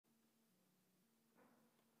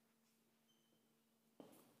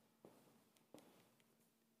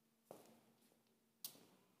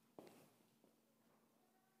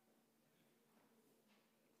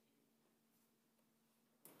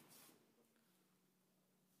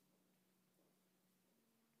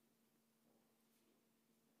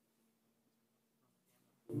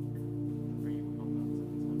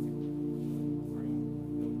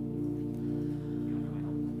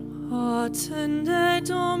Attende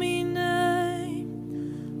Domine,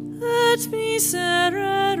 et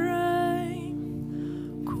miserere,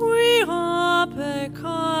 quia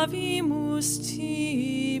peccavimus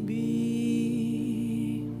tibi.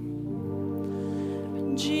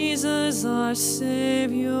 Jesus our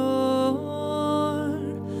Savior,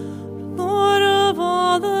 Lord of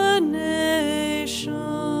all the nations,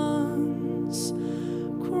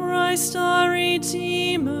 Christ our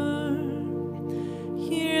Redeemer,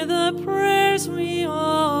 hear the prayers we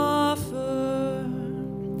offer.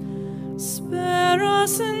 Spare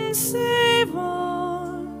us and save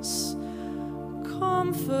us,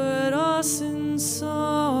 comfort us in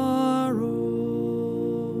sorrow.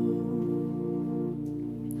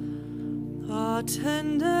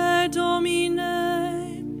 Attende Domine,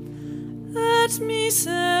 et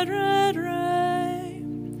miserere,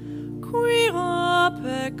 quia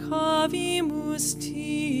peccavimus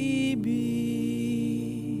tibi.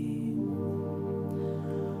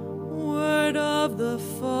 Word of the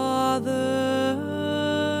Father,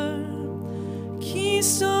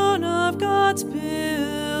 keystone of God's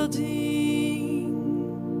building,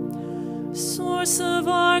 source of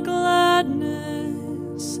our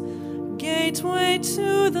gladness, gateway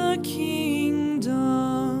to the kingdom.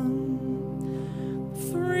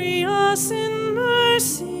 Free us in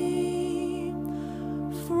mercy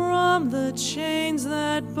from the chains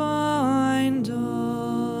that bind us.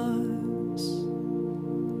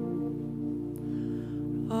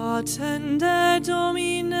 Attende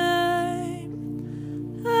Domine,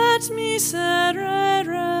 et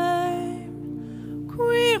miserere,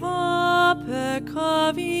 quia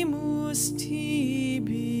peccavimus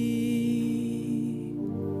tibi.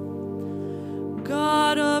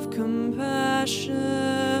 God of compassion,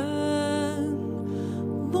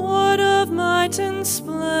 Lord of might and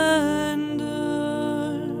splendor,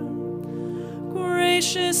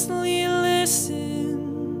 graciously listen,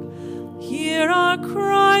 hear our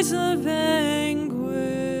cries of anguish.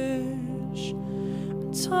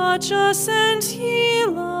 Touch us and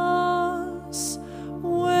heal us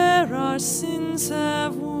where our sins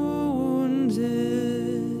have wounded.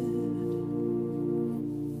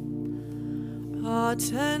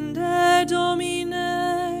 Attende Domine,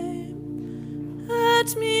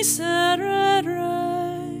 et miserere,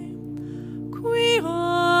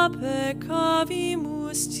 quia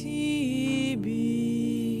peccavimus tibi.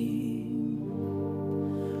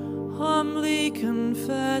 Humbly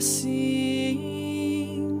confessing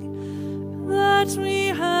that we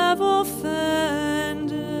have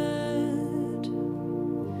offended,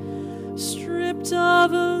 stripped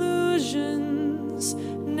of illusions,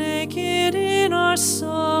 naked in our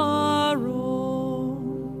sorrow.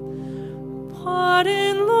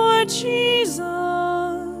 Pardon, Lord Jesus,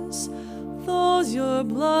 those your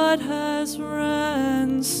blood has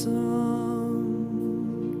ransomed.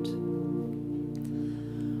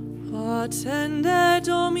 Attende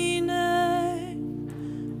Domine,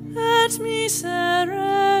 et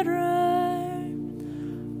miserere,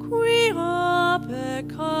 quia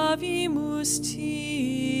peccavimus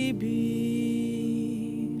tibi.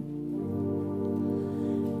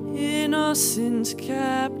 Innocent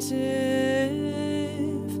captive,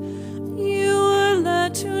 you were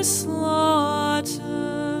led to slaughter,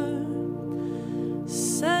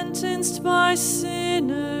 sentenced by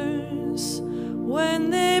sinners when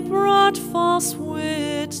they brought false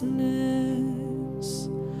witness.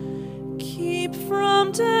 Keep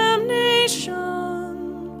from damnation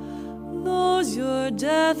those your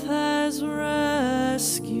death has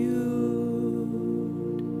rescued.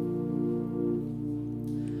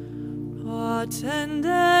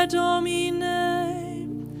 Attende Domine,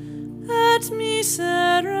 et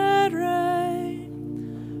miserere,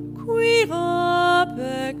 quia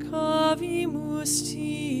peccavimus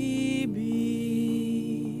tibi.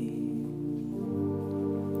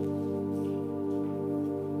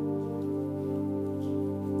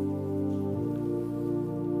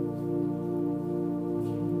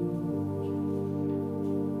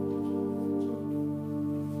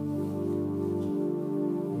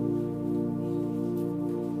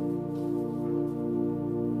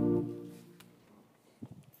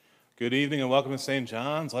 Good evening and welcome to St.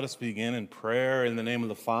 John's. Let us begin in prayer in the name of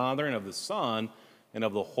the Father and of the Son and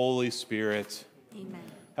of the Holy Spirit. Amen.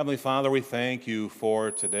 Heavenly Father, we thank you for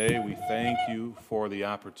today. We thank you for the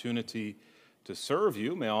opportunity to serve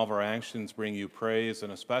you. May all of our actions bring you praise in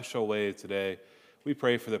a special way today. We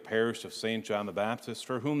pray for the parish of St. John the Baptist,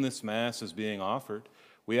 for whom this Mass is being offered.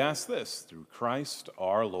 We ask this through Christ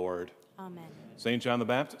our Lord. Amen. St. John the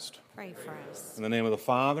Baptist. Pray for us. In the name of the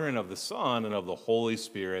Father and of the Son and of the Holy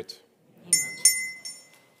Spirit.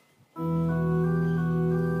 Amen.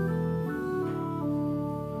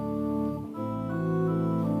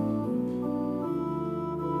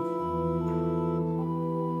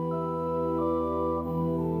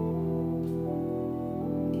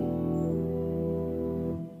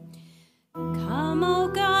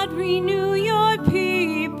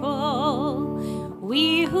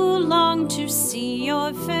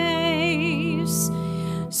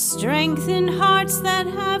 Strengthen hearts that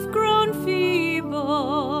have grown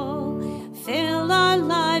feeble. Fill our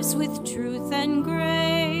lives with truth and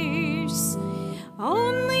grace.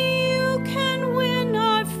 Only you can win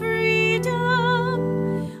our freedom.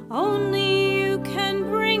 Only you can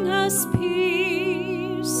bring us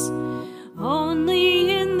peace. Only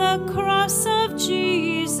in the cross of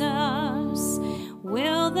Jesus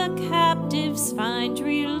will the captives find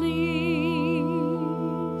release.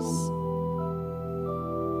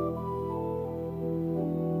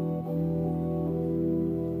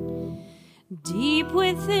 Deep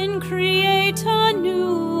within, create a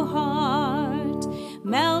new heart.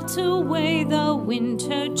 Melt away the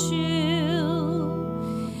winter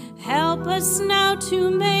chill. Help us now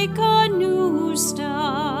to make a new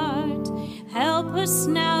start. Help us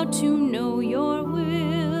now to know your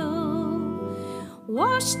will.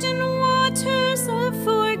 Washed in waters of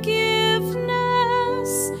forgiveness,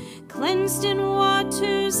 cleansed in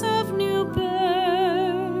waters of new birth.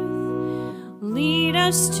 Lead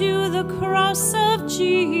us to the cross of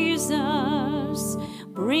Jesus,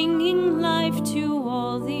 bringing life to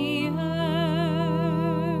all the earth.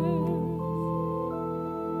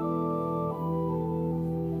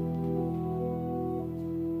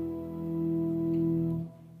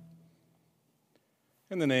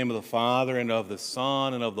 In the name of the Father, and of the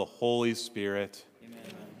Son, and of the Holy Spirit. Amen.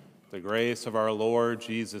 The grace of our Lord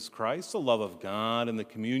Jesus Christ, the love of God, and the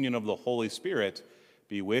communion of the Holy Spirit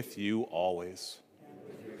be with you always. And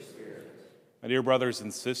with your spirit. My dear brothers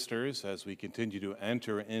and sisters, as we continue to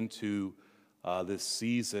enter into this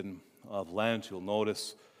season of Lent, you'll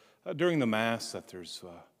notice during the Mass that there's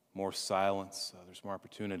more silence, there's more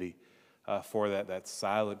opportunity for that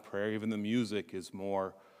silent prayer. Even the music is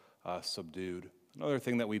more subdued. Another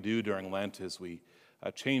thing that we do during Lent is we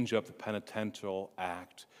change up the penitential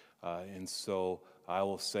act. And so I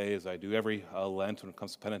will say, as I do every Lent when it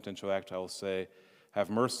comes to penitential act, I will say, "Have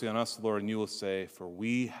mercy on us, Lord," and you will say, "For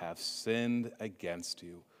we have sinned against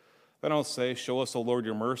you." Then I'll say, "Show us, O Lord,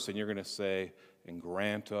 your mercy," and you're going to say, "And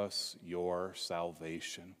grant us your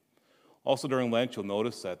salvation." Also during Lent, you'll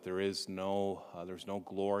notice that there's no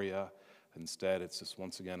Gloria. Instead, it's just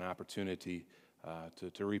once again an opportunity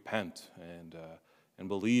to repent and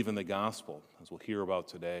believe in the gospel, as we'll hear about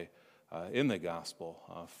today, in the gospel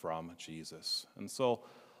from Jesus. And so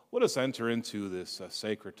let us enter into this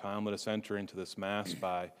sacred time. Let us enter into this Mass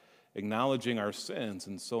by acknowledging our sins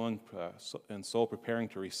and so preparing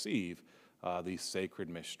to receive these sacred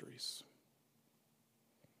mysteries.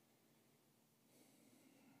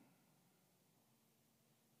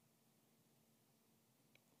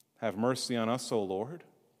 Have mercy on us, O Lord.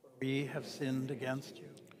 We have sinned against you.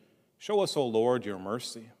 Show us, O Lord, your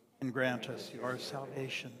mercy. And grant us your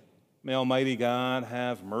salvation. May Almighty God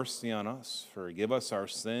have mercy on us, forgive us our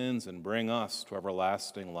sins, and bring us to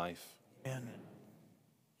everlasting life. Amen.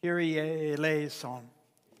 Kyrie eleison.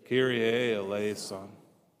 Kyrie eleison.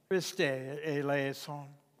 Christe eleison.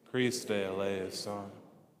 Christe eleison.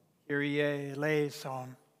 Kyrie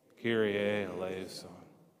eleison. Kyrie eleison.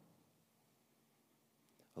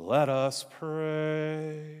 Let us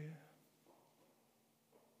pray.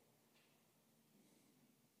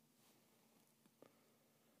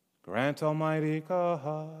 Grant, Almighty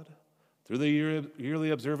God, through the yearly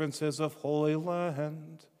observances of Holy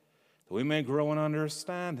Lent, that we may grow in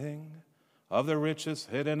understanding of the riches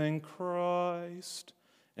hidden in Christ,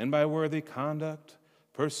 and by worthy conduct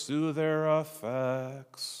pursue their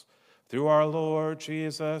effects. Through our Lord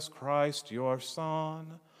Jesus Christ, your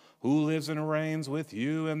Son, who lives and reigns with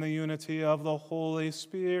you in the unity of the Holy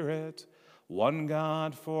Spirit, one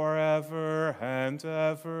God forever and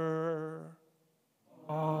ever.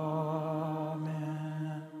 Amen.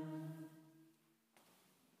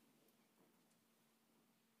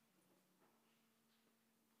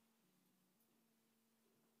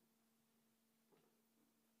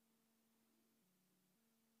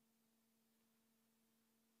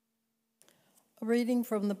 A reading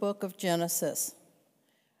from the book of Genesis.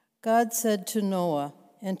 God said to Noah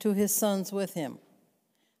and to his sons with him,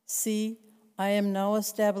 "See, I am now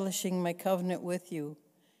establishing my covenant with you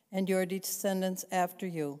and your descendants after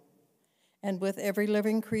you, and with every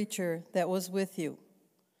living creature that was with you,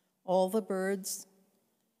 all the birds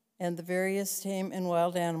and the various tame and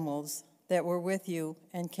wild animals that were with you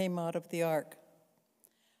and came out of the ark.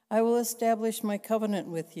 I will establish my covenant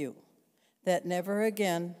with you, that never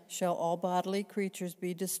again shall all bodily creatures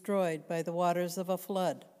be destroyed by the waters of a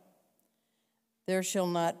flood. There shall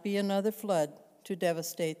not be another flood to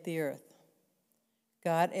devastate the earth."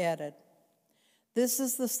 God added, "This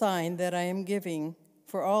is the sign that I am giving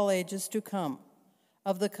for all ages to come,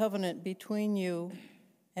 of the covenant between you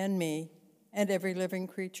and me and every living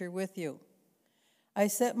creature with you. I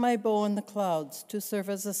set my bow in the clouds to serve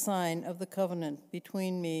as a sign of the covenant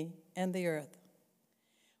between me and the earth.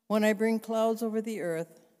 When I bring clouds over the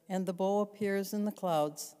earth and the bow appears in the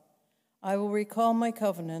clouds, I will recall my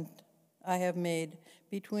covenant I have made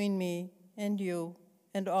between me and you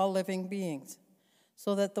and all living beings,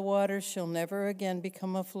 so that the waters shall never again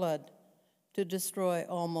become a flood to destroy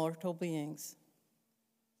all mortal beings.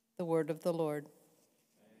 The word of the Lord.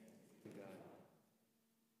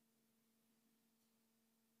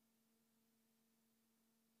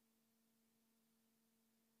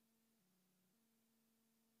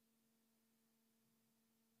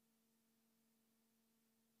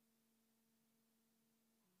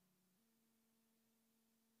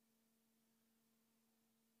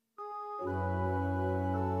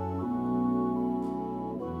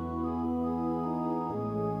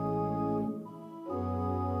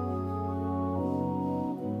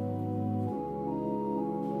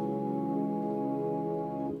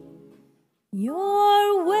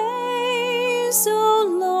 Your ways, O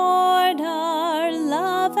Lord, are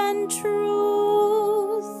love and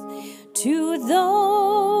truth to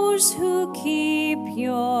those who keep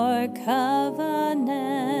your covenant.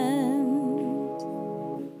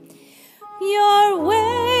 Your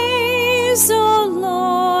ways, O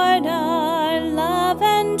Lord, are love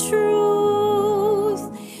and truth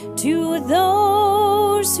to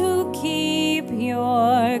those who keep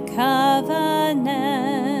your covenant.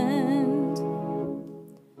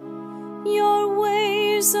 Your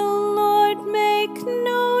ways, O Lord, make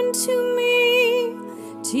known to me.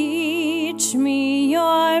 Teach me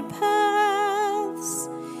your paths.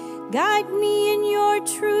 Guide me in your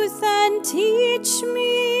truth and teach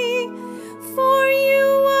me. For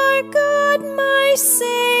you are God, my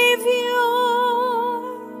Savior.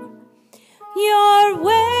 Your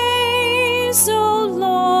ways, O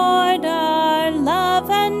Lord, are love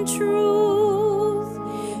and truth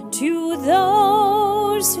to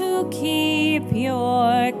those who keep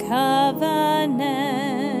your covenant.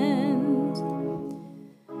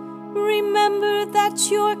 Remember that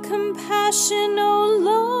your compassion, O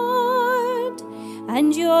Lord,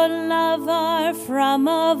 and your love are from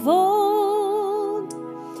of old.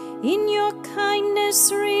 In your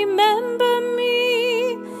kindness remember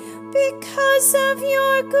me, because of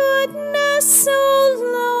your goodness, O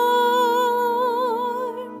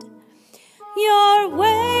Lord. Your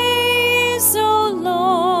ways, O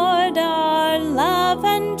Lord, are love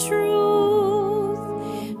and truth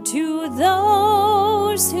to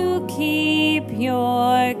those who keep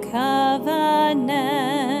your covenant.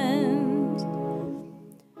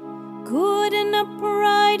 Good and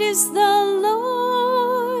upright is the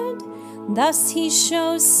Lord, thus he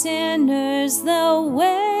shows sinners the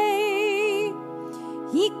way.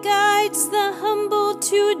 He guides the humble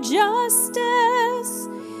to justice,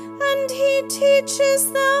 and he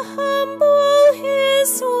teaches the humble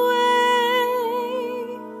his way.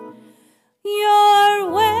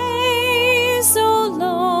 Your ways, O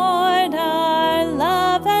Lord, are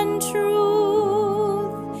love and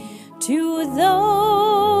truth to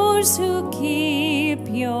those who keep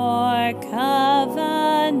your covenant.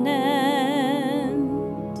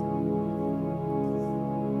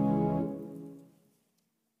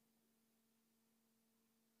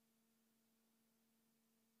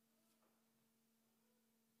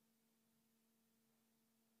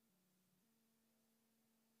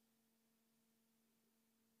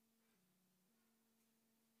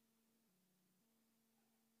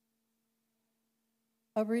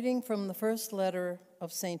 A reading from the first letter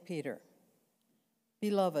of St. Peter.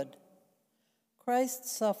 Beloved, Christ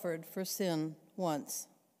suffered for sin once,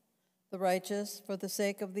 the righteous for the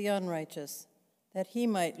sake of the unrighteous, that he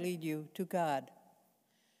might lead you to God.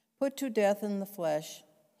 Put to death in the flesh,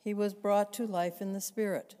 he was brought to life in the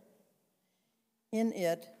Spirit. In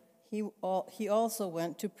it, he also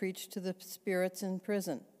went to preach to the spirits in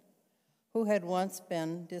prison, who had once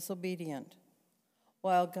been disobedient,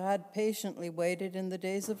 while God patiently waited in the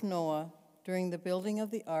days of Noah during the building of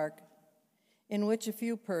the ark, in which a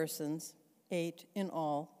few persons, 8 in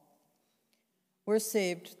all, were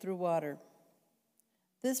saved through water.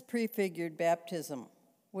 This prefigured baptism,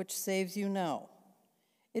 which saves you now.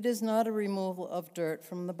 It is not a removal of dirt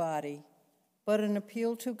from the body, but an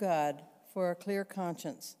appeal to God for a clear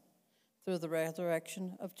conscience through the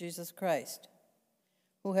resurrection of Jesus Christ,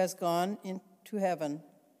 who has gone into heaven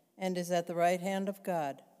and is at the right hand of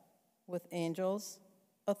God, with angels,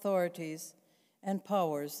 authorities, and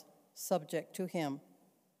powers subject to him.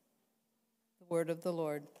 The word of the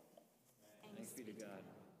Lord. Thanks be to God.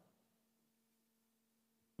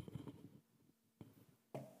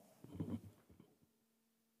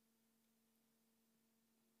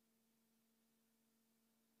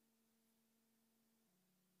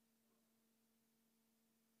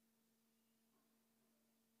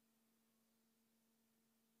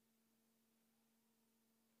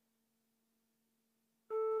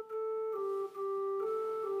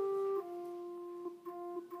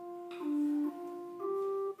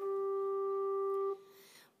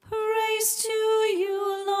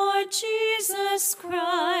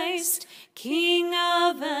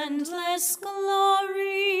 endless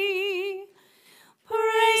glory.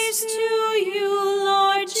 Praise to you,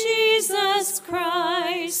 Lord Jesus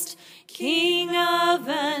Christ, King of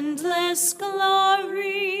endless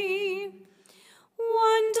glory.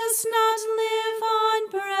 One does not live on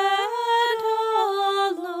bread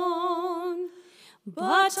alone,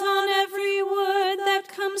 but on every word that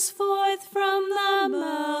comes forth from the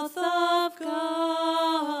mouth of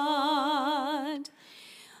God.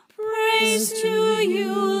 Praise to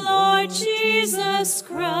you, Lord Jesus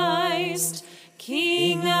Christ,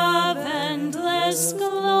 King of endless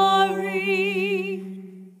glory.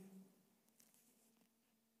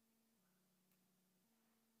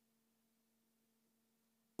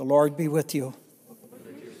 The Lord be with you.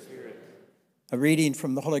 A reading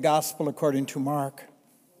from the Holy Gospel according to Mark.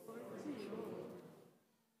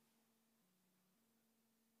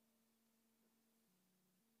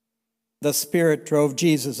 The Spirit drove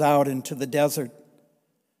Jesus out into the desert,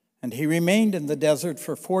 and he remained in the desert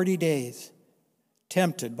for 40 days,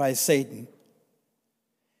 tempted by Satan.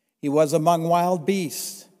 He was among wild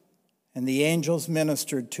beasts, and the angels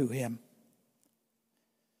ministered to him.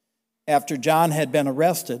 After John had been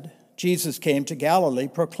arrested, Jesus came to Galilee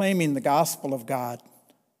proclaiming the gospel of God.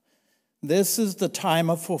 This is the time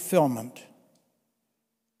of fulfillment.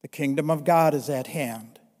 The kingdom of God is at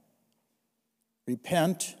hand.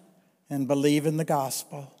 Repent and believe in the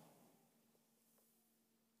gospel.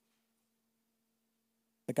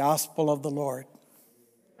 The gospel of the Lord.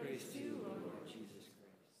 Praise to you, Lord Jesus Christ.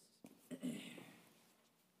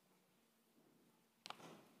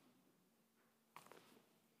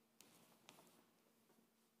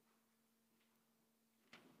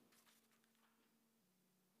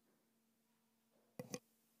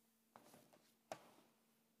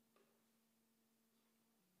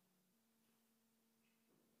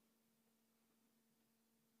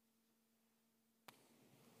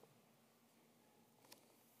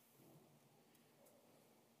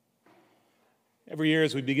 Every year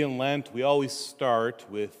as we begin Lent, we always start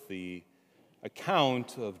with the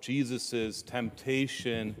account of Jesus'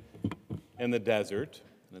 temptation in the desert.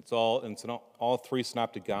 And it's in all three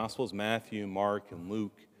synoptic Gospels, Matthew, Mark, and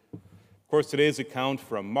Luke. Of course, today's account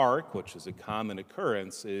from Mark, which is a common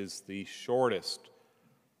occurrence, is the shortest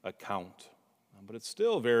account. But it's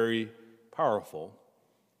still very powerful,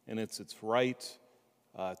 and it's right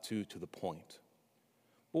to the point.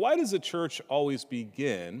 But why does the church always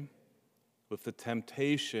begin with the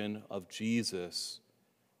temptation of Jesus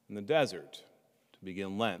in the desert to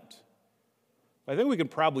begin Lent? I think we can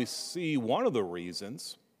probably see one of the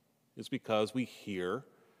reasons is because we hear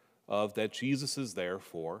of that Jesus is there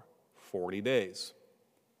for 40 days.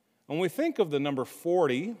 When we think of the number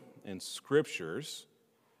 40 in scriptures,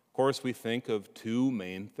 of course, we think of two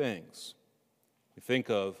main things. We think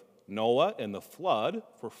of Noah and the flood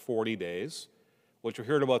for 40 days, which we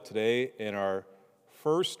heard about today in our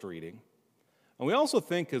first reading. And we also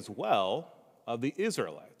think as well of the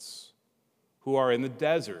Israelites who are in the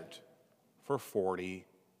desert for 40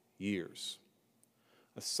 years.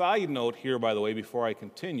 A side note here, by the way, before I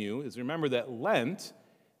continue, is remember that Lent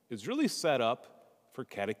is really set up for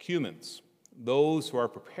catechumens, those who are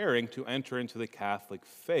preparing to enter into the Catholic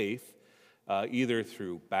faith, either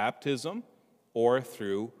through baptism or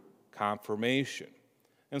through confirmation.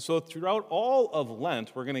 And so throughout all of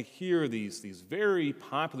Lent, we're going to hear these very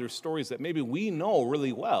popular stories that maybe we know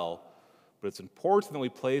really well, but it's important that we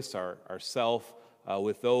place ourselves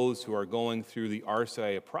with those who are going through the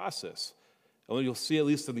RCIA process. And what you'll see, at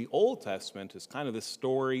least in the Old Testament, is kind of the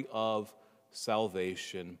story of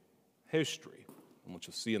salvation history. And what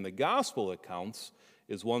you'll see in the gospel accounts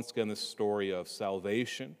is once again the story of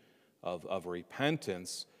salvation, of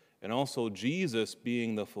repentance, and also Jesus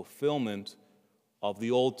being the fulfillment of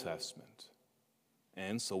the Old Testament.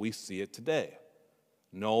 And so we see it today.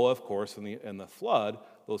 Noah, of course, in the flood,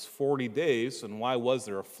 those 40 days, and why was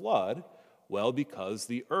there a flood? Well, because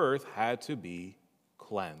the earth had to be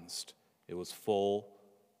cleansed. It was full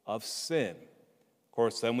of sin. Of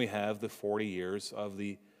course, then we have the 40 years of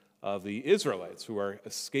the Israelites who are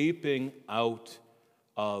escaping out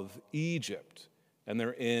of Egypt, and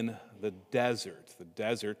they're in the desert. The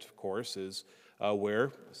desert, of course, is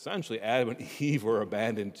where essentially Adam and Eve were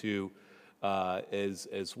abandoned to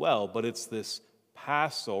as well. But it's this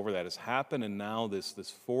Passover that has happened, and now this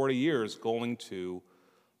 40 years going to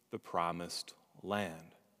the promised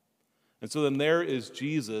land. And so then there is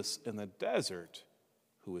Jesus in the desert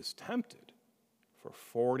who is tempted for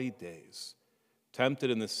 40 days. Tempted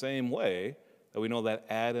in the same way that we know that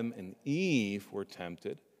Adam and Eve were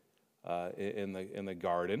tempted in the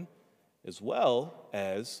garden, as well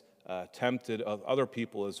as tempted of other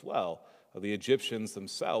people as well. of the Egyptians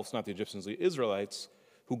themselves, not the Egyptians, the Israelites,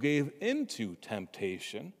 who gave into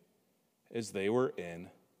temptation as they were in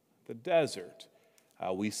the desert.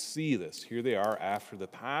 We see this. Here they are after the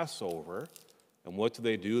Passover, and what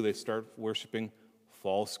do? They start worshiping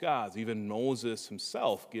false gods. Even Moses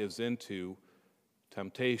himself gives into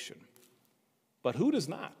temptation. But who does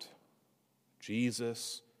not?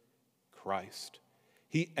 Jesus Christ.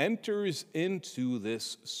 He enters into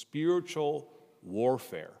this spiritual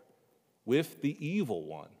warfare with the evil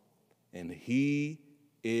one, and he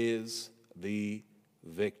is the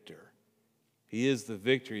victor. He is the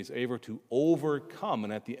victor. He's able to overcome.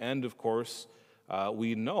 And at the end, of course,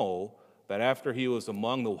 we know that after he was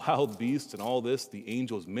among the wild beasts and all this, the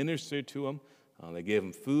angels ministered to him. They gave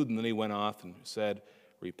him food, and then he went off and said,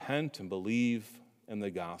 repent and believe in the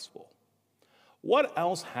gospel. What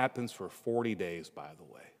else happens for 40 days, by the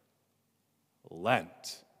way?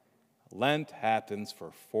 Lent. Lent happens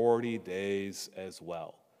for 40 days as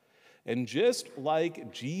well. And just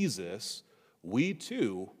like Jesus, we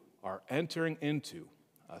too are entering into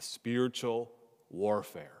a spiritual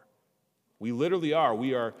warfare. We literally are.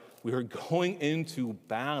 We are going into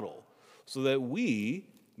battle so that we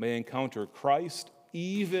may encounter Christ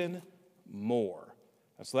even more.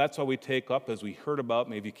 And so that's why we take up, as we heard about,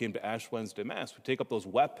 maybe you came to Ash Wednesday Mass, we take up those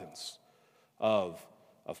weapons of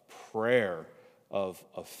prayer, of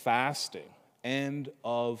fasting, and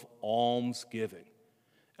of almsgiving.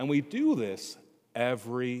 And we do this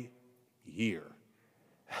every year.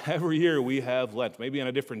 Every year we have Lent, maybe on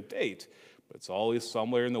a different date, but it's always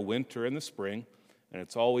somewhere in the winter and the spring, and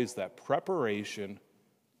it's always that preparation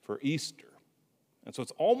for Easter. And so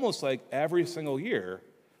it's almost like every single year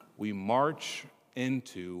we march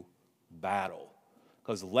into battle,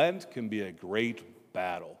 because Lent can be a great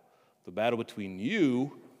battle, the battle between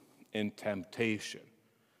you and temptation,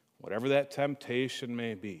 whatever that temptation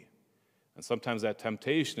may be. And sometimes that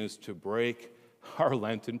temptation is to break our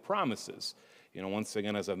Lenten promises. You know, once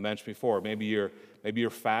again, as I've mentioned before, maybe you're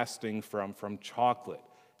fasting from chocolate,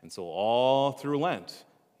 and so all through Lent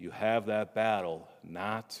you have that battle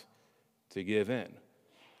not to give in.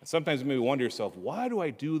 And sometimes you may wonder yourself, why do I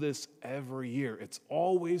do this every year? It's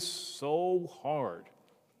always so hard.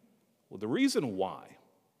 Well, the reason why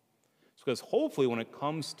is because hopefully when it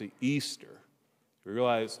comes to Easter, you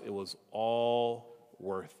realize it was all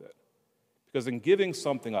worth it. Because in giving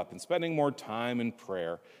something up and spending more time in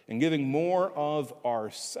prayer and giving more of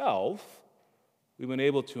ourselves, we've been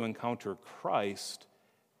able to encounter Christ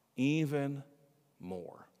even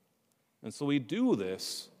more. And so we do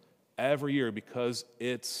this every year because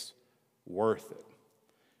it's worth it.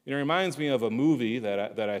 You know, it reminds me of a movie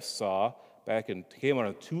that I saw came out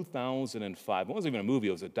in 2005. It wasn't even a movie,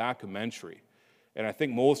 it was a documentary. And I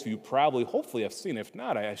think most of you probably, hopefully have seen it. If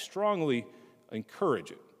not, I strongly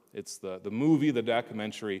encourage it. It's the movie, the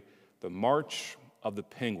documentary, The March of the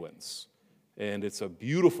Penguins. And it's a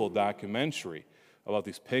beautiful documentary about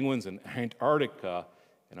these penguins in Antarctica.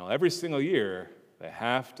 You know, every single year, they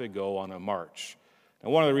have to go on a march.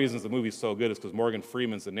 And one of the reasons the movie's so good is because Morgan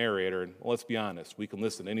Freeman's the narrator, and well, let's be honest, we can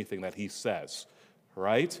listen to anything that he says,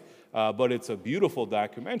 right? But it's a beautiful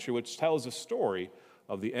documentary which tells the story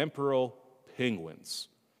of the emperor penguins.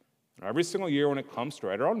 And every single year when it comes to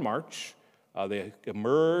right around March, they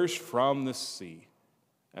emerge from the sea,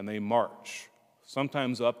 and they march,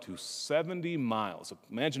 sometimes up to 70 miles.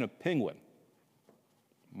 Imagine a penguin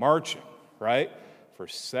marching, right, for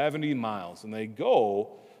 70 miles. And they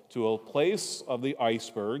go to a place of the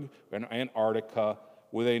iceberg in Antarctica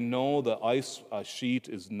where they know the ice sheet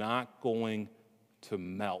is not going to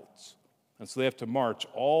melt. And so they have to march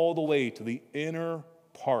all the way to the inner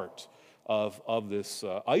part of this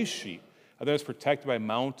ice sheet. And then it's protected by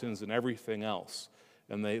mountains and everything else.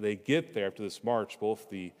 And they get there after this march, both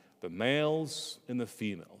the males and the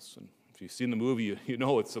females. And if you've seen the movie, you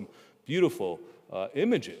know it's some beautiful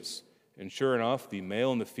images. And sure enough, the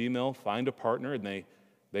male and the female find a partner, and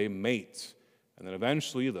they mate. And then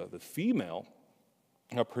eventually the female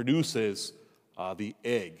produces the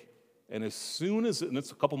egg. And as soon as, and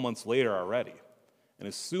it's a couple months later already, and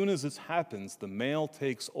as soon as this happens, the male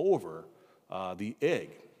takes over the egg.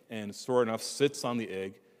 And sure enough, sits on the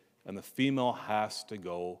egg, and the female has to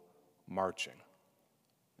go marching.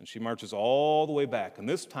 And she marches all the way back. And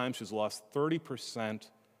this time she's lost 30%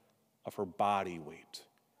 of her body weight.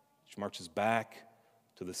 She marches back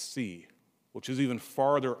to the sea, which is even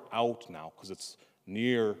farther out now because it's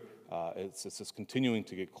near, it's continuing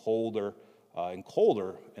to get colder and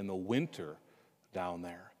colder in the winter down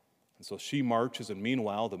there. And so she marches, and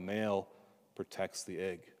meanwhile, the male protects the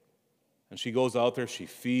egg. And she goes out there, she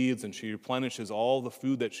feeds, and she replenishes all the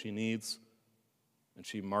food that she needs. and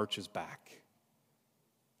she marches back.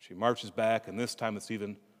 She marches back, and this time it's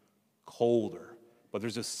even colder. But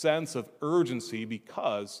there's a sense of urgency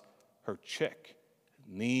because her chick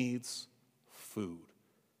needs food.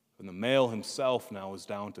 And the male himself now is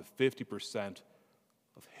down to 50%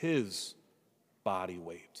 of his body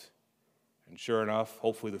weight. And sure enough,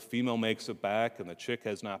 hopefully the female makes it back and the chick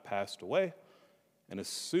has not passed away. And as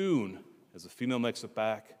soon as the female makes it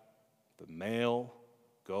back, the male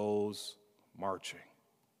goes marching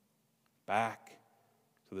back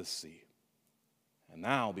to the sea. And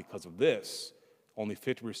now, because of this, only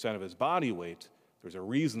 50% of his body weight, there's a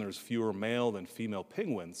reason there's fewer male than female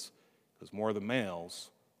penguins, because more of the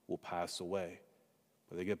males will pass away.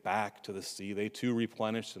 But they get back to the sea, they too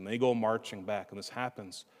replenish, and they go marching back. And this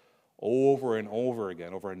happens over and over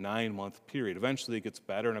again, over a 9-month period. Eventually it gets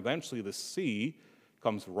better, and eventually the sea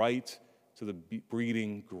comes right to the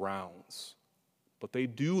breeding grounds. But they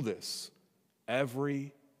do this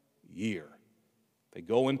every year. They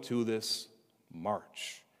go into this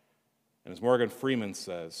march. And as Morgan Freeman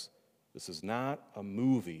says, this is not a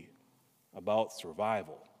movie about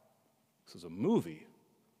survival. This is a movie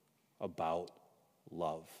about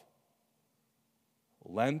love.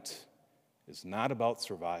 Lent is not about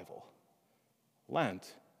survival. Lent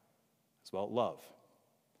is about love.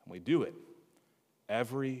 And we do it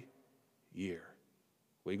every year.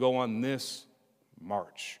 We go on this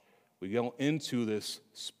march. We go into this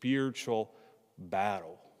spiritual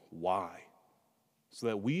battle. Why? So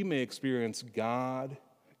that we may experience God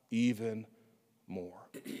even more.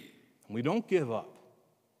 And we don't give up.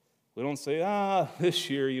 We don't say, this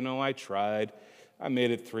year, I tried. I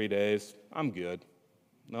made it 3 days. I'm good.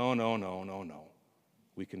 No.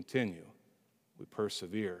 We continue. We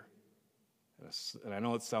persevere. And I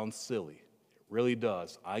know it sounds silly. It really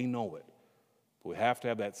does. I know it. But we have to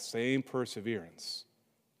have that same perseverance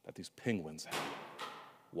that these penguins have.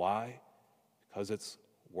 Why? Because it's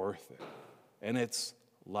worth it. And it's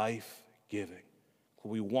life-giving.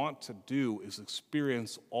 What we want to do is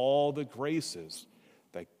experience all the graces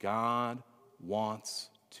that God wants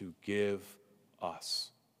to give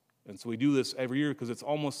us. And so we do this every year because it's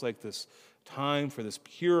almost like this time for this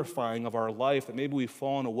purifying of our life that maybe we've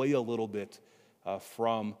fallen away a little bit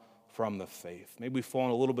from the faith. Maybe we've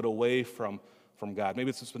fallen a little bit away from God. Maybe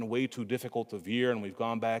it's just been way too difficult of year and we've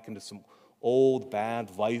gone back into some old bad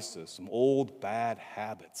vices, some old bad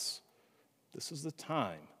habits. This is the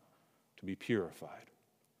time to be purified,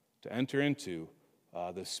 to enter into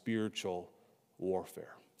the spiritual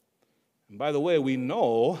warfare. And by the way, we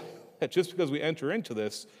know that just because we enter into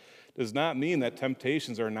this does not mean that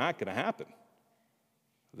temptations are not going to happen.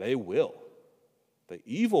 They will. The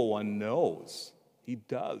evil one knows. He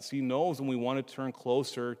does. He knows when we want to turn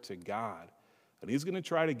closer to God. And he's going to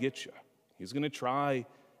try to get you. He's going to try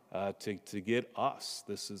to get us.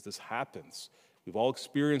 This happens. We've all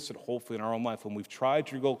experienced it, hopefully, in our own life. When we've tried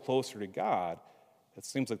to go closer to God, it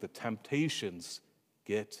seems like the temptations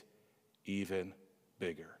get even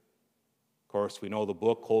bigger. Of course, we know the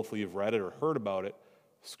book, hopefully you've read it or heard about it,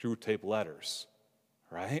 Screw Tape Letters,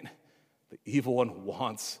 right? The evil one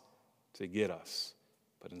wants to get us.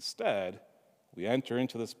 But instead, we enter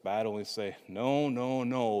into this battle and we say,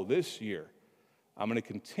 no, this year, I'm going to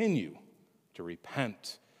continue to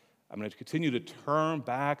repent. I'm going to continue to turn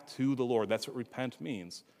back to the Lord. That's what repent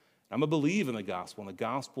means. I'm going to believe in the gospel, and the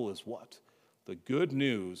gospel is what? The good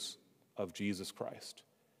news of Jesus Christ.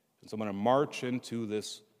 And so I'm going to march into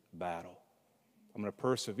this battle. I'm going to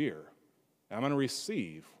persevere. And I'm going to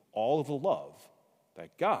receive all of the love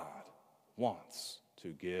that God wants to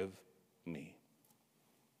give me.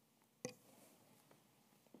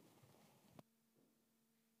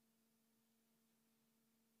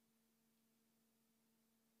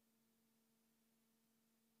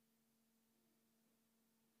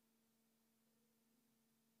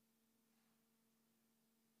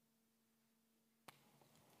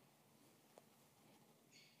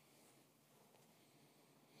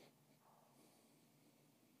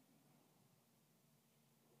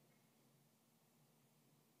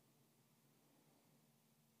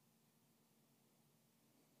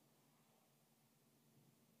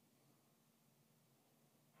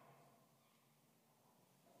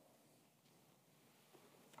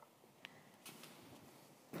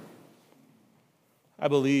 I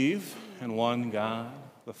believe in one God,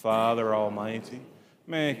 the Father Almighty,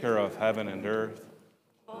 maker of heaven and earth.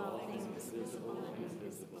 All things visible and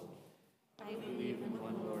invisible. I believe in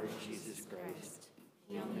one Lord Jesus Christ,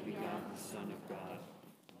 the only begotten Son of God,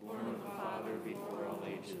 born of the Father before all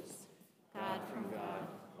ages, God from God,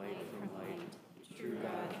 light from light, true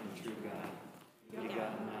God from true God,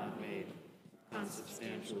 begotten, not made,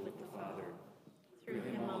 consubstantial with the Father, Through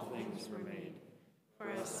him all things were made.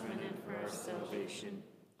 For us men and for our salvation,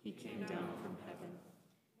 he came down from heaven,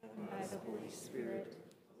 and by the Holy Spirit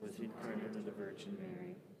was incarnate of the Virgin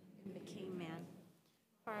Mary, and became man.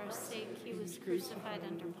 For our sake he was crucified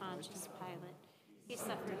under Pontius Pilate. He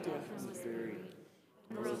suffered death and was buried,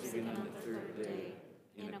 and rose again on the third day,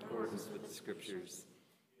 in accordance with the Scriptures.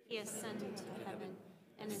 He ascended to heaven,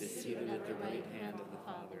 and is seated at the right hand of the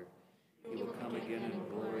Father. He will come again in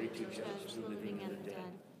glory to judge the living and the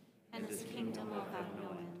dead, and his kingdom will have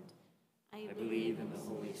no end. I believe in the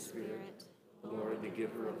Holy Spirit, the Lord, the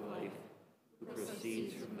giver of life, who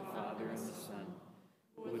proceeds from the Father and the Son,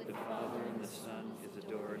 who with the Father and the Son is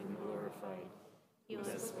adored and glorified, who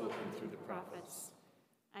has spoken through the prophets.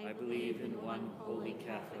 I believe in one holy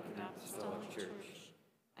Catholic and Apostolic Church.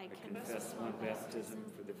 I confess one baptism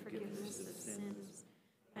for the forgiveness of sins,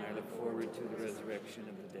 and I look forward to the resurrection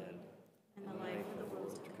of the dead and the life of the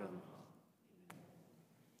world to come.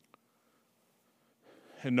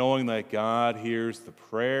 And knowing that God hears the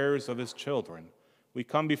prayers of his children, we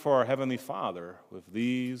come before our Heavenly Father with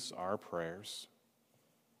these our prayers.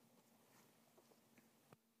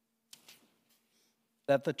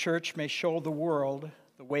 That the Church may show the world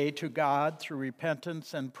the way to God through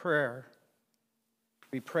repentance and prayer,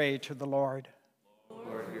 we pray to the Lord.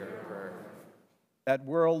 Lord, hear our prayer. That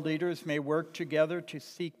world leaders may work together to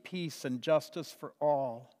seek peace and justice for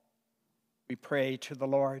all, we pray to the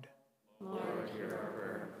Lord. Lord, hear our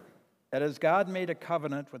prayer. That as God made a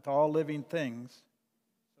covenant with all living things,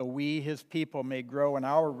 so we, his people, may grow in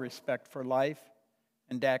our respect for life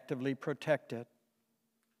and actively protect it,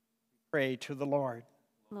 we pray to the Lord.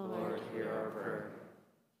 Lord, hear our prayer.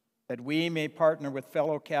 That we may partner with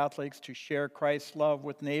fellow Catholics to share Christ's love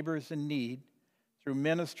with neighbors in need through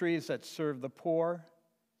ministries that serve the poor,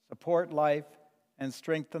 support life, and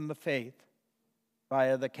strengthen the faith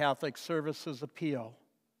via the Catholic Services Appeal,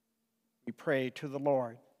 we pray to the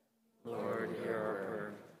Lord. Lord, hear our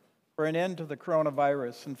prayer. For an end to the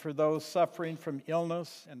coronavirus and for those suffering from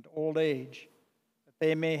illness and old age, that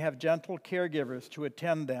they may have gentle caregivers to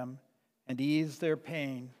attend them and ease their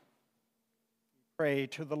pain, we pray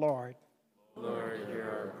to the Lord. Lord, hear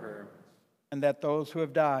our prayer. And that those who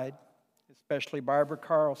have died, especially Barbara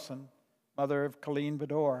Carlson, mother of Colleen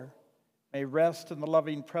Bedore, may rest in the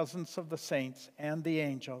loving presence of the saints and the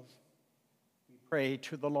angels, we pray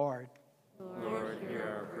to the Lord. Lord, hear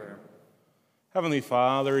our prayer. Heavenly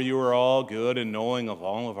Father, you are all good and knowing of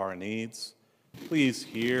all of our needs. Please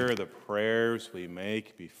hear the prayers we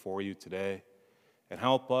make before you today and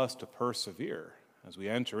help us to persevere as we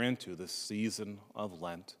enter into this season of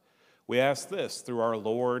Lent. We ask this through our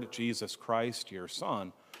Lord Jesus Christ, your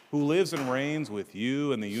Son, who lives and reigns with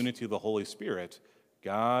you in the unity of the Holy Spirit,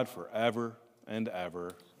 God forever and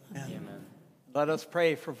ever. Amen. Let us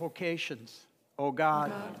pray for vocations. O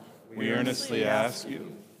God, we earnestly ask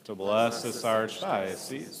you to bless this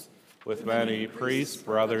archdiocese with many priests,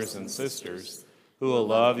 brothers, and sisters who will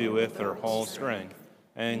love you with their whole strength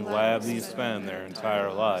and gladly spend their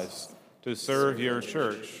entire lives to serve your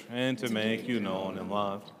church and to make you known and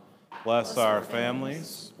loved. Bless our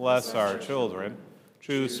families, bless our children,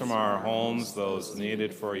 choose from our homes those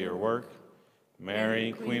needed for your work.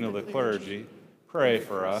 Mary, Queen of the clergy, pray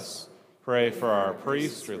for us. Pray for our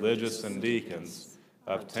priests, religious, and deacons.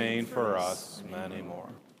 Obtain for us many more.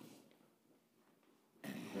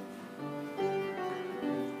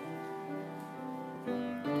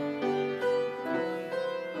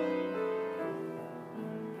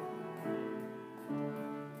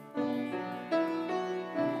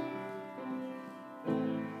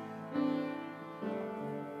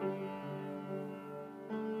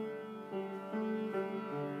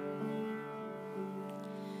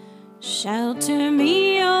 Shelter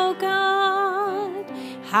me, O God,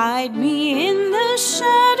 hide me in the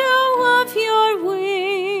shadow of your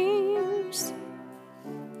wings.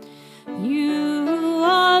 You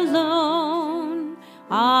alone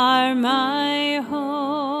are my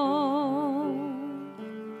home.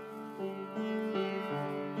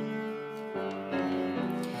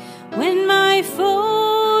 When my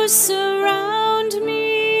foes surround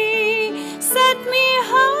me, set me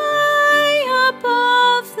high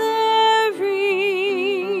above their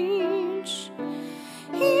reach.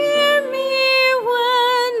 Hear me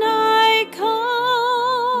when I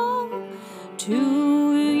call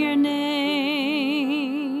to your name.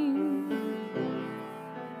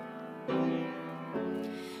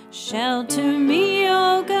 Shelter me,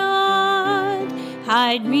 O God,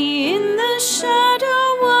 hide me in the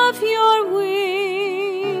shadow of your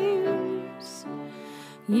wings.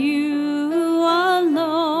 You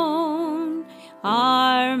alone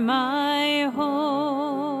are my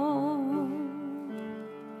home.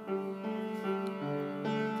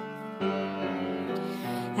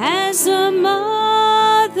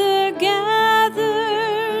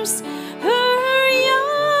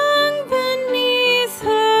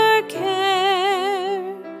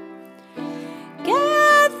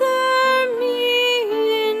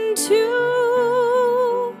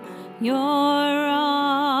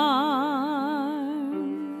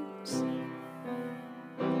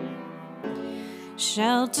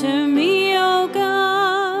 Shelter me, O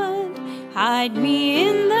God, hide me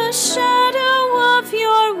in the shadow of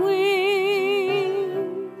your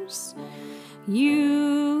wings.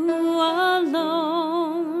 You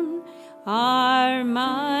alone are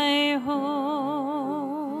my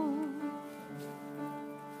home.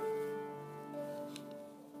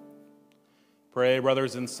 Pray,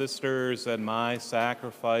 brothers and sisters, that my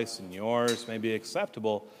sacrifice and yours may be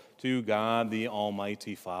acceptable to God the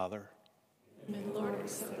Almighty Father. May the Lord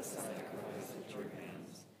accept the sacrifice at your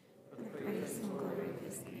hands, for the praise and glory of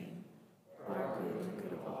his name, for our good and the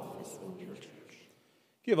good of all his holy church.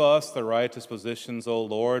 Give us the right dispositions, O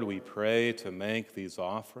Lord, we pray, to make these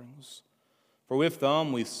offerings. For with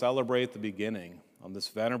them we celebrate the beginning of this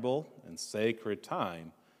venerable and sacred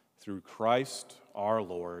time through Christ our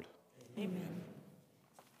Lord. Amen.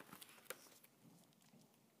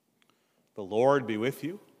 The Lord be with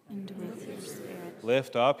you. And with your spirit,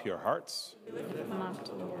 Lift up your hearts. lift them up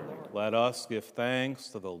to the Lord. Let us give thanks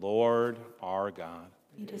to the Lord our God.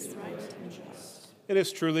 It is right and just. It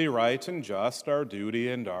is truly right and just, our duty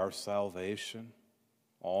and our salvation,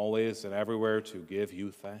 always and everywhere to give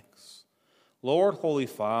you thanks. Lord, Holy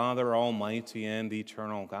Father, Almighty and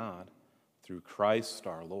eternal God, through Christ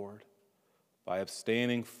our Lord, by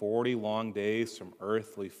abstaining 40 long days from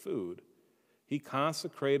earthly food, he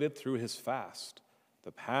consecrated through his fast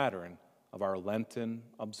the pattern of our Lenten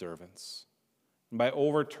observance. And by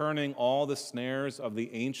overturning all the snares of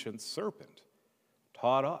the ancient serpent,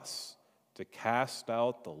 taught us to cast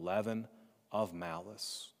out the leaven of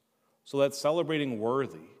malice, so that celebrating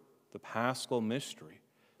worthy the Paschal mystery,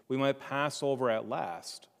 we might pass over at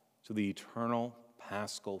last to the eternal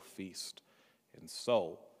Paschal feast. And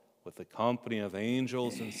so, with the company of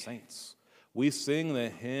angels and saints, we sing the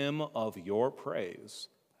hymn of your praise,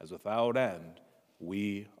 as without end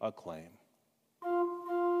we acclaim.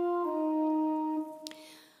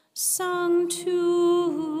 Sanctus,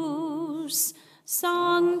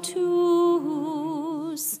 Sanctus,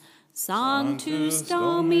 Sanctus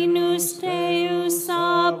Dominus Deus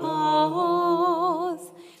Sabaoth,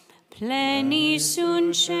 plenis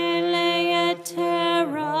sunt caeli et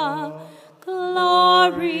terra,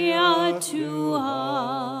 gloria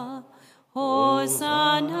tua,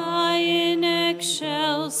 Hosanna in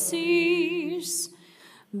excelsis,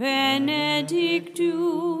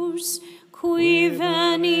 benedictus, qui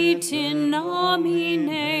venit in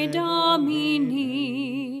nomine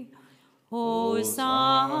Domini,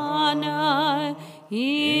 Hosanna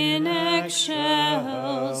in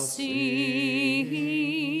excelsis.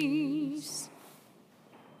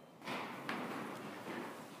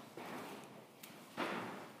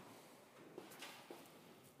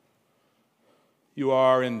 You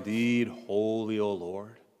are indeed holy, O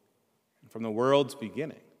Lord, and from the world's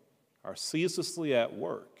beginning are ceaselessly at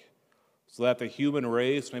work, so that the human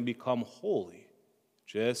race may become holy,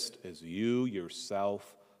 just as you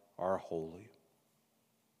yourself are holy.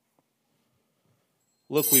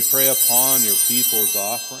 Look, we pray, upon your people's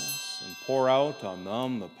offerings, and pour out on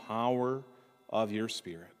them the power of your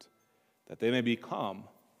Spirit, that they may become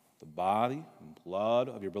the body and blood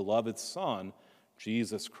of your beloved Son,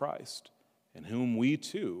 Jesus Christ, in whom we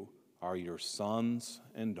too are your sons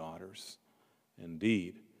and daughters.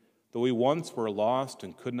 Indeed, though we once were lost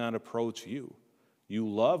and could not approach you, you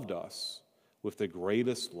loved us with the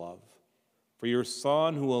greatest love. For your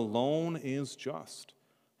Son, who alone is just,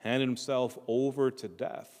 handed himself over to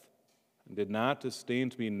death and did not disdain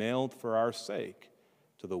to be nailed for our sake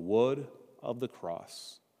to the wood of the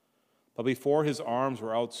cross. But before his arms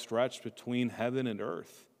were outstretched between heaven and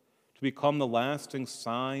earth, to become the lasting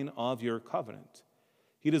sign of your covenant,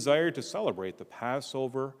 he desired to celebrate the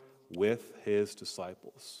Passover with his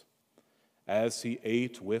disciples. As he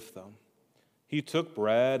ate with them, he took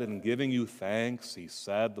bread, and giving you thanks, he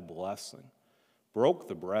said the blessing, broke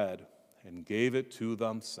the bread, and gave it to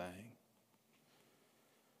them, saying,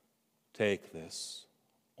 "Take this,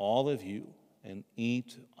 all of you, and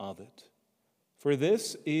eat of it, for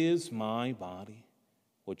this is my body,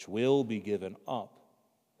 which will be given up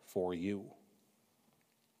for you."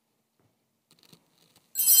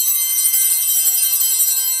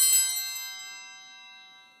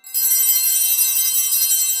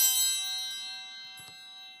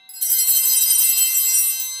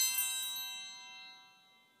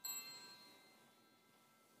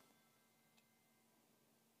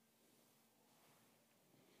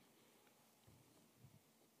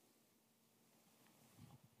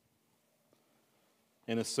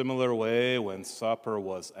 In a similar way, when supper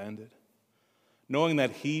was ended, knowing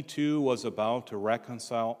that he too was about to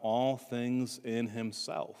reconcile all things in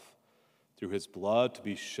himself through his blood to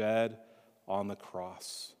be shed on the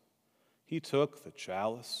cross, he took the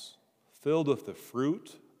chalice, filled with the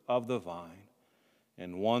fruit of the vine,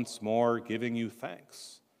 and once more giving you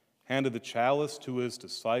thanks, handed the chalice to his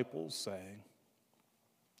disciples, saying,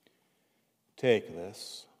 "Take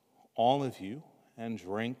this, all of you, and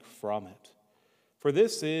drink from it. For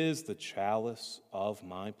this is the chalice of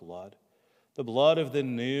my blood, the blood of the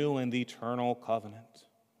new and eternal covenant,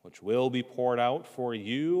 which will be poured out for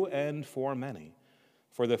you and for many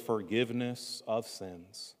for the forgiveness of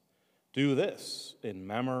sins. Do this in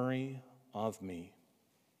memory of me."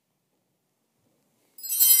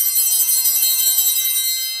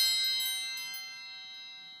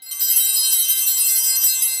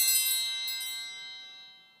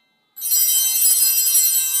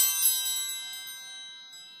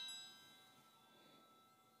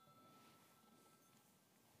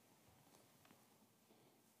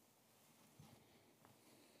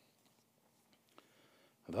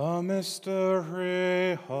 The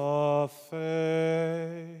mystery of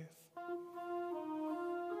faith.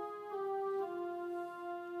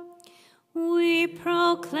 We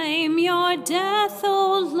proclaim your death,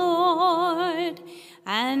 O Lord,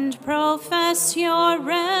 and profess your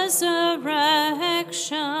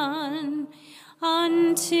resurrection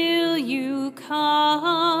until you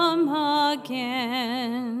come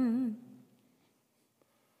again.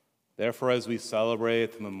 Therefore, as we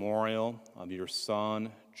celebrate the memorial of your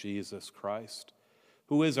Son, Jesus Christ,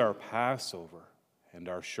 who is our Passover and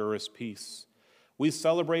our surest peace, we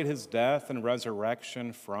celebrate his death and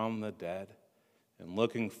resurrection from the dead, and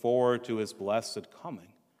looking forward to his blessed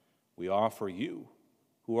coming, we offer you,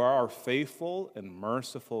 who are our faithful and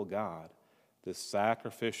merciful God, this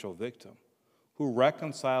sacrificial victim, who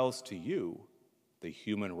reconciles to you the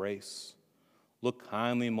human race. Look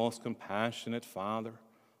kindly, most compassionate Father,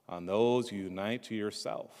 on those you unite to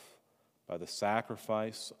yourself by the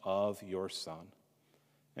sacrifice of your Son,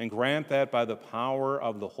 and grant that by the power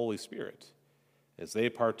of the Holy Spirit, as they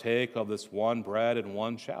partake of this one bread and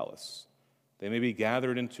one chalice, they may be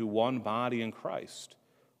gathered into one body in Christ,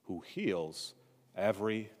 who heals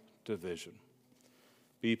every division.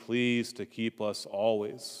 Be pleased to keep us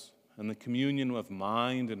always in the communion of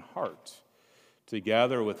mind and heart,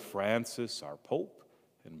 together with Francis, our Pope,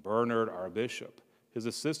 and Bernard, our Bishop, his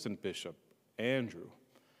assistant bishop, Andrew.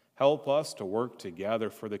 Help us to work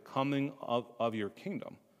together for the coming of your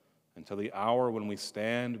kingdom until the hour when we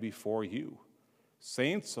stand before you,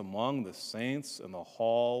 saints among the saints in the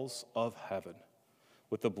halls of heaven,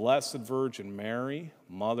 with the Blessed Virgin Mary,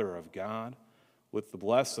 Mother of God, with the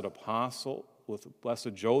blessed apostle, with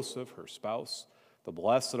blessed Joseph, her spouse, the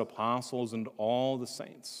blessed apostles and all the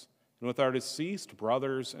saints, and with our deceased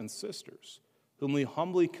brothers and sisters, whom we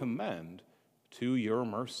humbly commend to your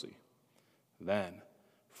mercy. Then,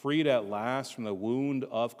 freed at last from the wound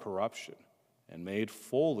of corruption and made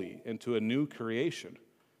fully into a new creation,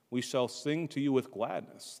 we shall sing to you with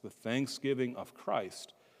gladness the thanksgiving of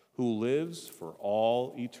Christ, who lives for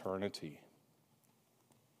all eternity.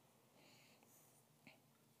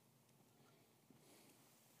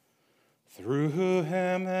 Through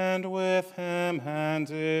him and with him and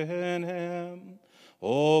in him,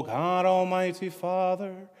 O God, Almighty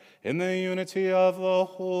Father, in the unity of the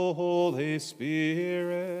Holy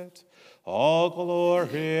Spirit, all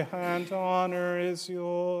glory and honor is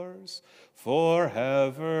yours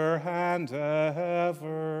forever and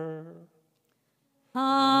ever.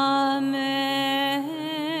 Amen.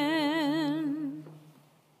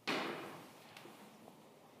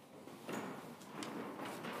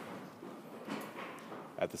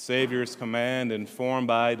 At the Savior's command, informed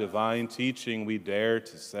by divine teaching, we dare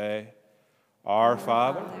to say, Our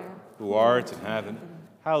Father, who art in heaven,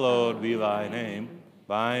 hallowed be thy name.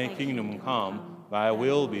 Thy kingdom come, thy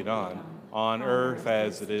will be done, on earth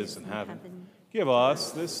as it is in heaven. Give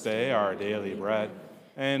us this day our daily bread,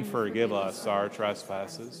 and forgive us our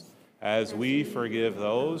trespasses, as we forgive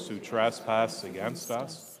those who trespass against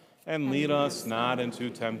us. And lead us not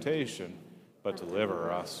into temptation, but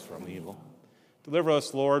deliver us from evil. Deliver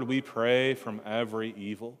us, Lord, we pray, from every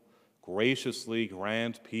evil. Graciously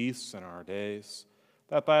grant peace in our days,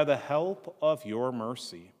 that by the help of your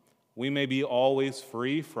mercy we may be always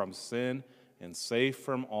free from sin and safe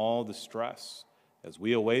from all distress, as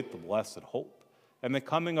we await the blessed hope and the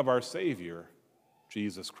coming of our Savior,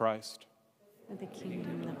 Jesus Christ. For the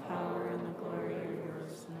kingdom, the power, and the glory are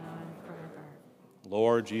yours now and forever.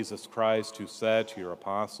 Lord Jesus Christ, who said to your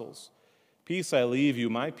apostles, Peace I leave you,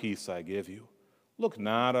 my peace I give you. Look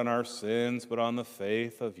not on our sins, but on the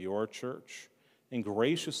faith of your church, and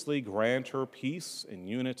graciously grant her peace and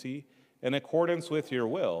unity in accordance with your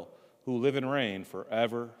will, who live and reign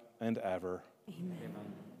forever and ever. Amen.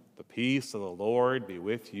 The peace of the Lord be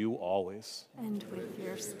with you always. And with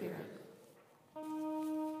your spirit.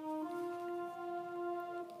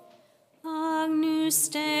 Agnus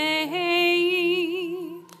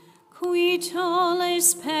Dei, qui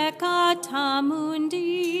tollis peccata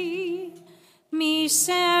mundi,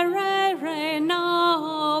 miserere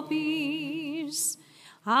nobis.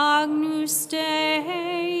 Agnus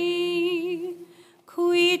Dei,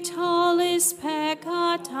 qui tollis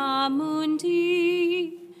peccata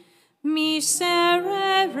mundi,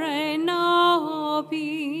 miserere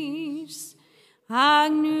nobis.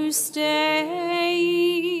 Agnus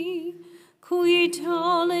Dei, qui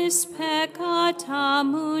tollis peccata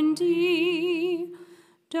mundi,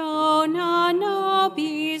 dona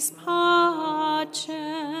nobis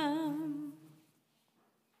pacem.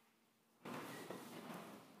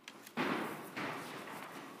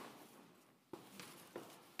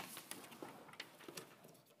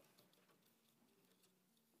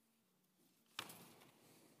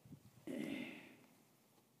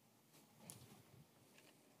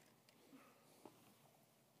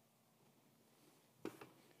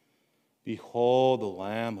 Behold the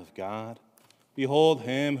Lamb of God. Behold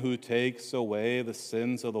him who takes away the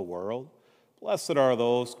sins of the world. Blessed are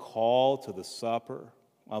those called to the supper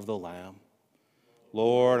of the Lamb.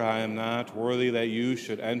 Lord, I am not worthy that you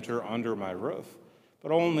should enter under my roof,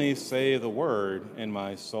 but only say the word, and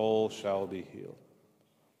my soul shall be healed.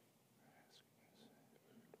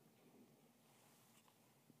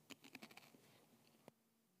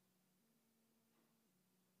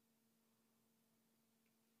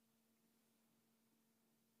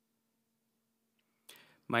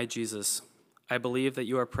 My Jesus, I believe that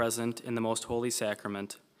you are present in the Most Holy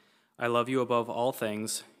Sacrament. I love you above all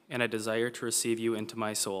things, and I desire to receive you into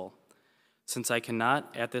my soul. Since I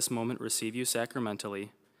cannot at this moment receive you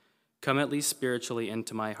sacramentally, come at least spiritually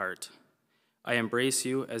into my heart. I embrace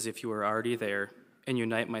you as if you were already there, and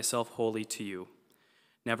unite myself wholly to you.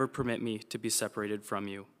 Never permit me to be separated from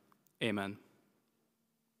you. Amen.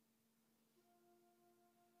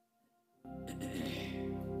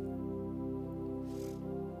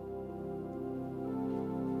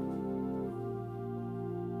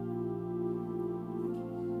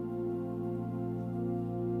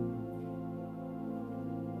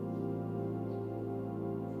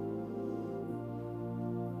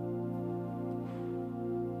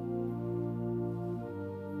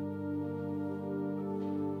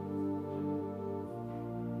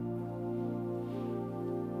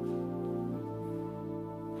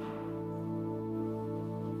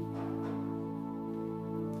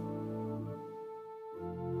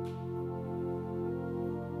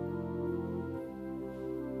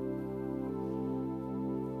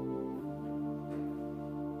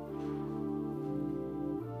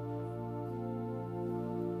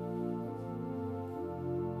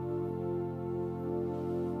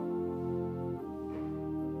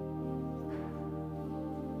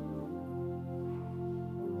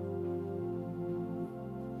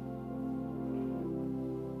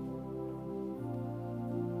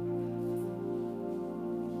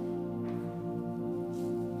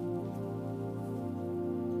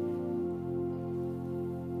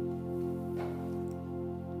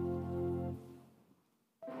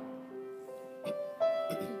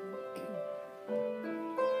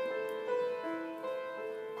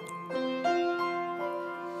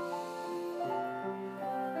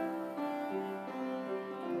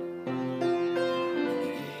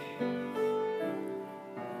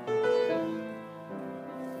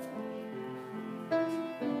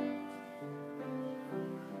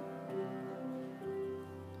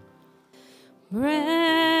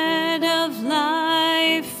 Bread of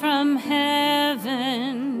life from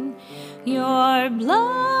heaven, your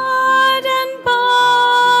blood and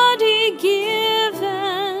body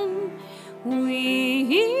given, we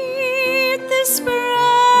eat this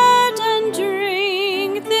bread and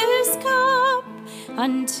drink this cup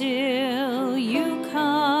until you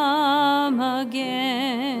come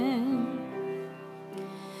again.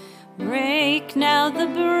 Break now the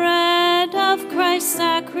bread of Christ's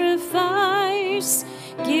sacrifice,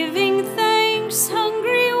 giving thanks,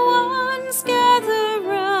 hungry ones gather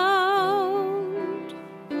round.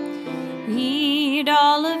 Eat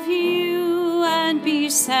all of you and be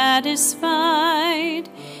satisfied.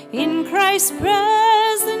 In Christ's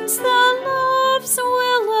presence the loaves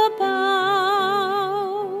will abound.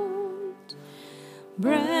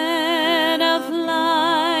 Bread of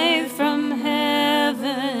life from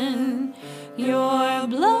heaven, your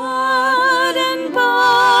blood and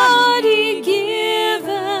body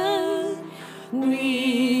given, we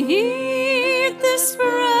eat this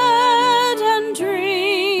bread and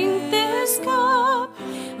drink this cup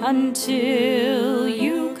until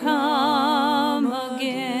you come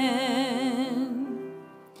again.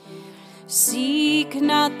 Seek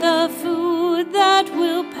not the food that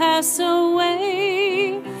will pass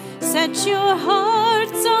away. Set your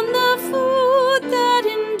hearts on the food that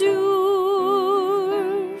endures.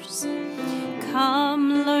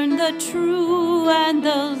 Come, learn the true and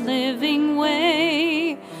the living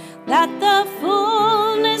way, that the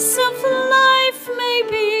fullness of life may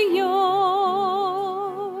be yours.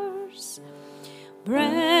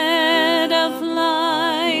 Bread of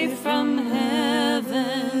life from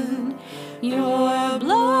heaven, your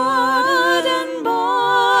blood and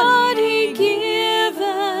body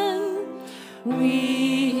given, we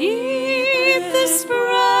eat this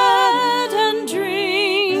bread and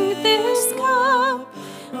drink this cup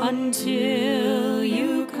until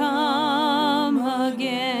you come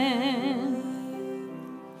again.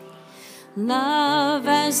 Love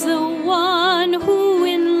as the one who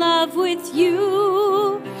in love with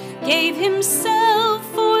you gave himself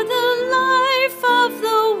for the life of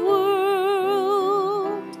the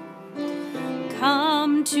world.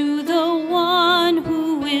 Come to the one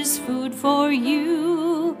who is food for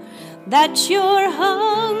you, that your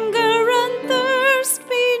hunger and thirst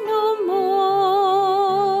be no more.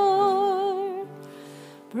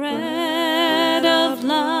 Bread of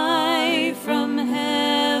life from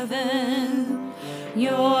heaven,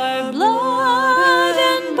 your blood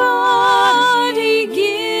and body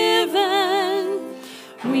given,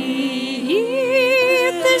 we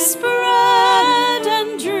eat this bread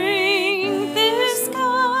and drink this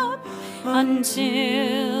cup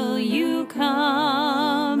until you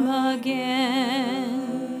come again.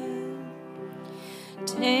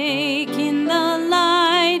 Take in the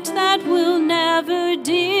light that will never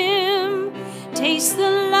dim. Taste the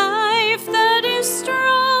life that is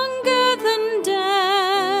stronger than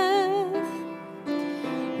death.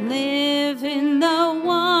 Live in the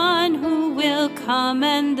one who will come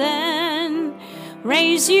and then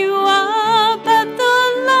raise you up at the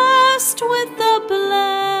last with the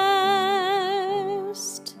blessed.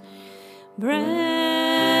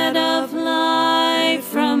 Bread of life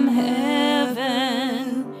from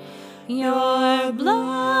heaven, your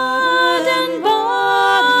blood and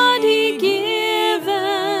body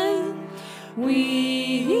given, we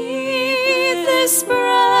eat this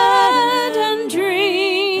bread and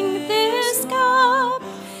drink this cup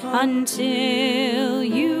until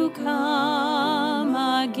you come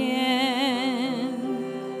again.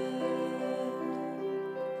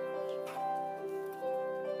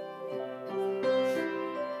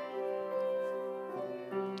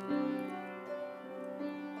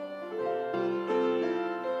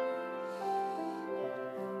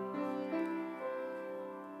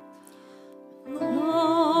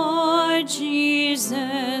 Lord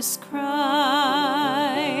Jesus Christ,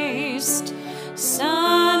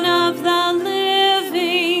 Son of the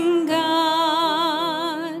living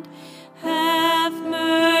God, have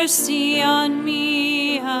mercy on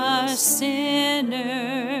me, a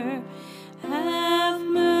sinner. Have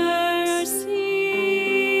mercy.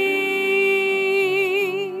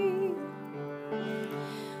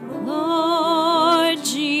 Lord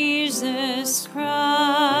Jesus Christ,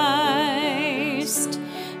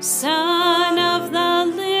 Son of the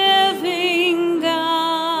living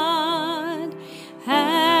God,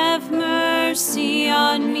 have mercy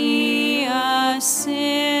on me, a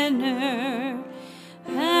sinner.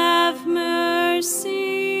 Have mercy.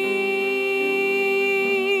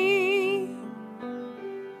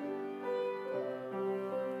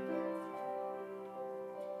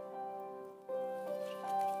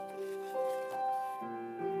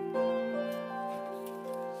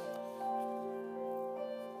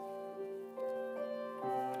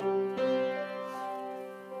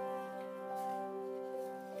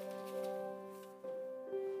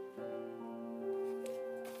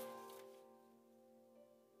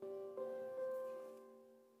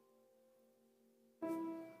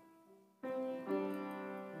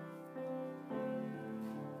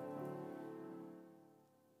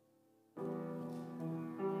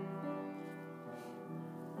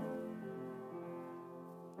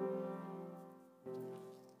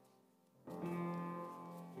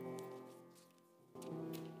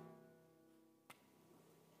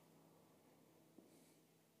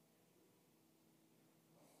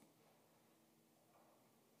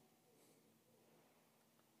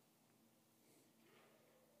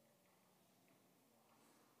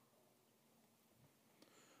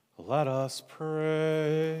 Let us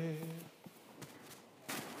pray.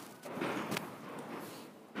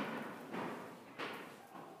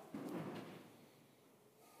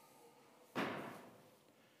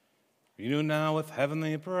 Renew now with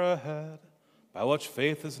heavenly bread, by which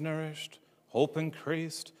faith is nourished, hope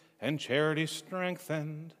increased, and charity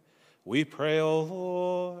strengthened. We pray, O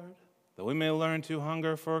Lord, that we may learn to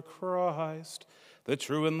hunger for Christ, the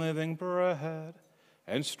true and living bread,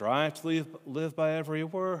 and strive to live by every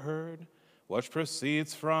word which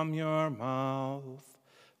proceeds from your mouth,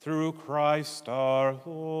 through Christ our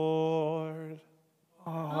Lord.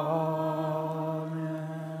 Amen.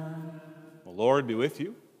 The Lord be with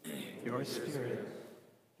you. Your spirit.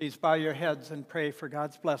 Please bow your heads and pray for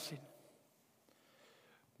God's blessing.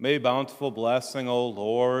 May bountiful blessing, O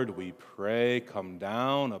Lord, we pray, come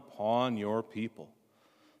down upon your people,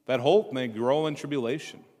 that hope may grow in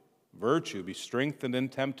tribulation, virtue be strengthened in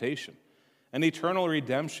temptation, and eternal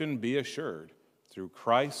redemption be assured through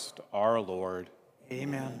Christ our Lord.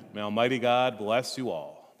 Amen. May Almighty God bless you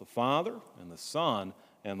all, the Father, and the Son,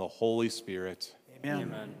 and the Holy Spirit. Amen.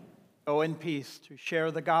 Amen. Go in peace to share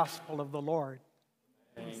the gospel of the Lord.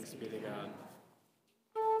 Thanks be to God.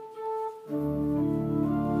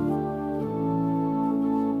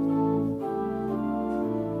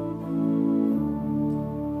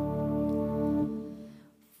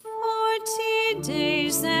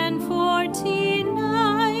 Days and 40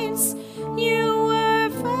 nights you were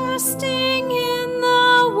fasting in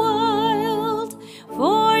the wild.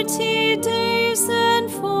 40 days and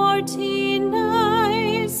 40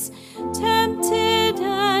 nights, tempted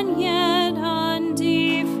and yet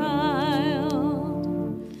undefiled.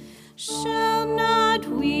 Shall not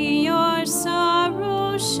we your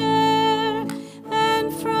sorrow share,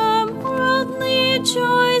 and from worldly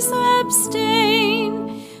joys abstain,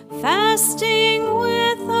 fasting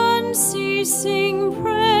with unceasing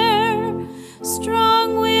prayer,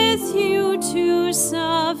 strong with you to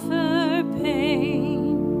suffer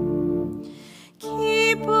pain?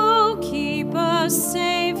 Keep us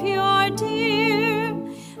safe.